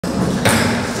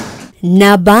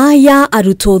Namba ya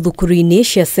arutwo thukuru-ini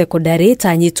cia secondary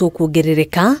tanyitwo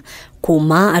kuongerereka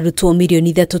kuma arutwo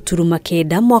milioni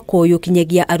 3.9 mwaka uyu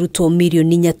kinyagia arutwo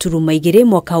milioni 4.2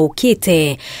 mwaka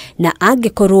ukite, na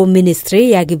angikorwo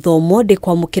ministry ya githomo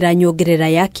ndikwamukira nyongerera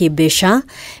ya kibesha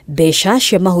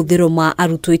cia mahuthiro ma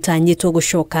arutwo itanyitwo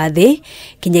gucoka thi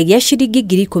kinyagia ciringi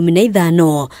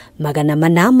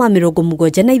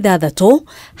 15,476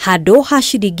 handu ha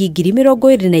ciringi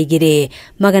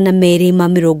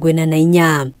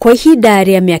 22,244 kwa ihinda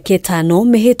ria miaka 5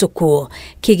 mihituku.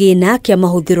 Kigina kia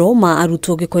mahuthiro ma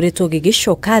arutwo gikoretwo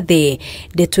gigicoka thi,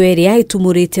 ndeto iria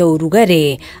itumurite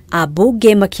urugari,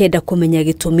 abunge makienda kumenya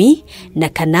gitumi na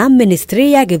kana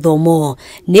ministry ya githomo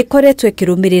nikoretwo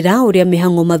ikirumirira uria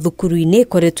mihango mathukuru-ini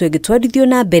ikoretwo igitwarithio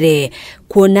na mbere,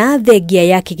 kuona thengia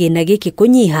ya kigina giki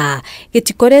kunyiha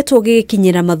gitikoretwo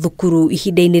gikinyira mathukuru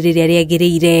ihinda-ini riria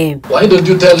riagiriire. Why don't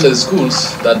you tell the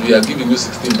schools that we are giving you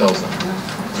 16,000?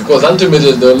 Because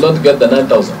ultimately they will not get the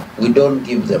 9,000. We don't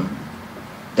give them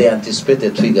the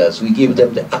anticipated figures, we give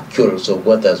them the actuals of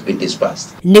what has been dispersed.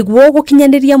 Niguo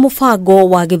gukinyaniria mufango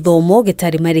wa githomo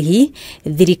gitari marihi,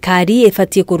 thirikari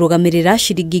ifatie kurugamirira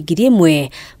ciringi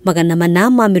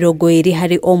 1,420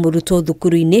 hari o murutwo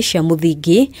thukuru-ini cia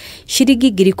muthingi, ciringi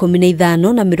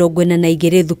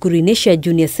 15,442 thukuru-ini cia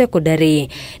junior secondary,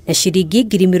 na ciringi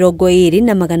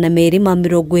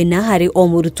 20,240 hari o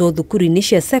murutwo thukuru-ini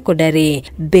cia secondary,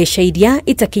 besha iria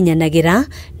itakinyanagira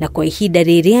na kwa ihinda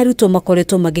riri arutwo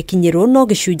makoretwo magikinyirwo no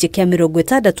gicunje kia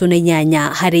 68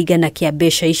 hari igana kia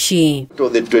besha ici.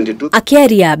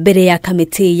 Akiaria mbere ya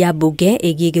kamiti ya bunge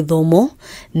igi githomo,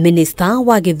 minister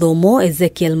wa githomo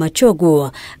EZEKIEL MACHOGU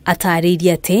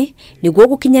atariria ati niguo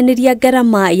gukinyaniria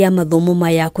garama ya mathomo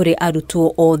maya kuri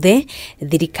arutwo othe,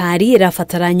 thirikari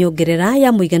irabatara nyongerera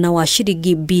ya muigana wa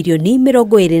ciringi bilioni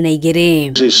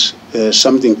 22. This is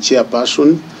something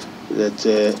chairperson that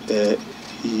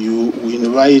we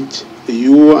invite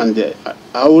you and the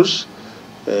House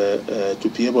to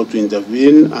be able to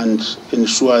intervene and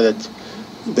ensure that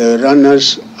the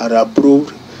runners are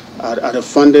approved, are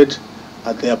funded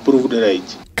at the approved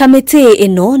rate. Kamiti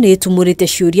ino ni tumurite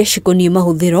ciuria cikoni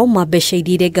mahuthiro ma besha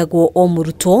iria irengagwo o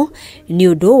murutwo ni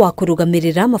undu wa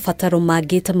kurugamirira mabataro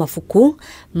mangi ta mafuku,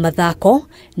 mathako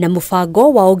na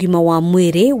mufango wa ugima wa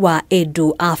mwiri wa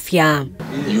Edu Afya.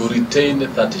 You retain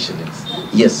 30 shillings.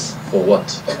 Yes. For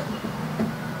what?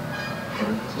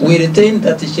 We retain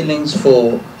 30 shillings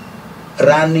for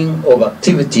running of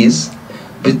activities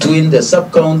between the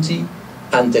sub-county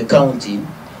and the county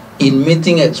in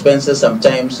meeting expenses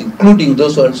sometimes, including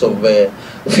those ones of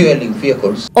fueling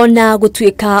vehicles. Ona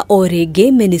gutuika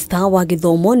oringi minister wa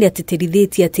githomo ni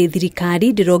atitirithitie ati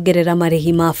thirikari ndirongerera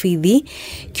marihi ma bithi,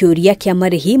 kiuria kia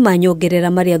marihi ma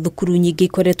nyongerera maria thukuru nyingi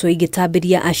ikoretwo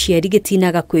igitambiria aciari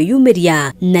gitinaga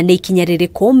kwiyumiria, na ni ikinya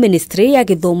ririko ministry ya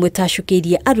githomo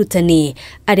itashukirie arutani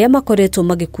aria makoretwo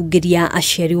magikungiria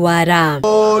aciari wara.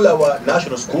 All our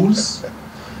national schools,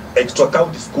 extra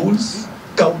county schools,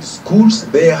 county schools,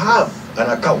 they have an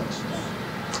account.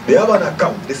 They have an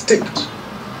account, the state,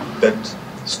 that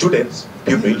students,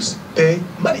 pupils pay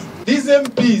money. These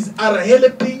MPs are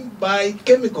helping buy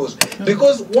chemicals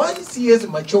because one CS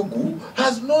MACHOGU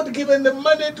has not given them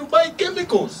money to buy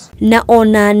chemicals. Na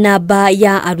ona namba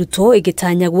ya arutwo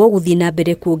igitanyagwo guthii na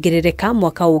mbere kuongerereka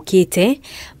mwaka ukite,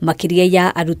 makiria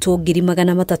ya arutwo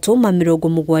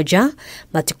 370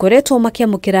 matikoretwo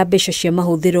makiamukira besha cia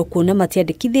mahuthiro kuona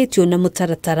matiandikithitio na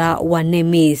mutaratara wa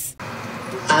NEMIS.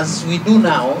 As we do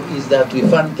now is that we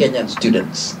fund Kenyan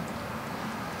students,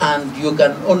 and you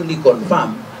can only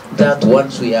confirm that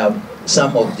once we have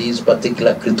some of these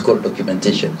particular critical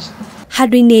documentations.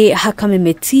 Handu-ini ha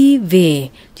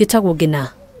KAMITII, GITHOMO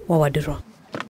wa Waduro.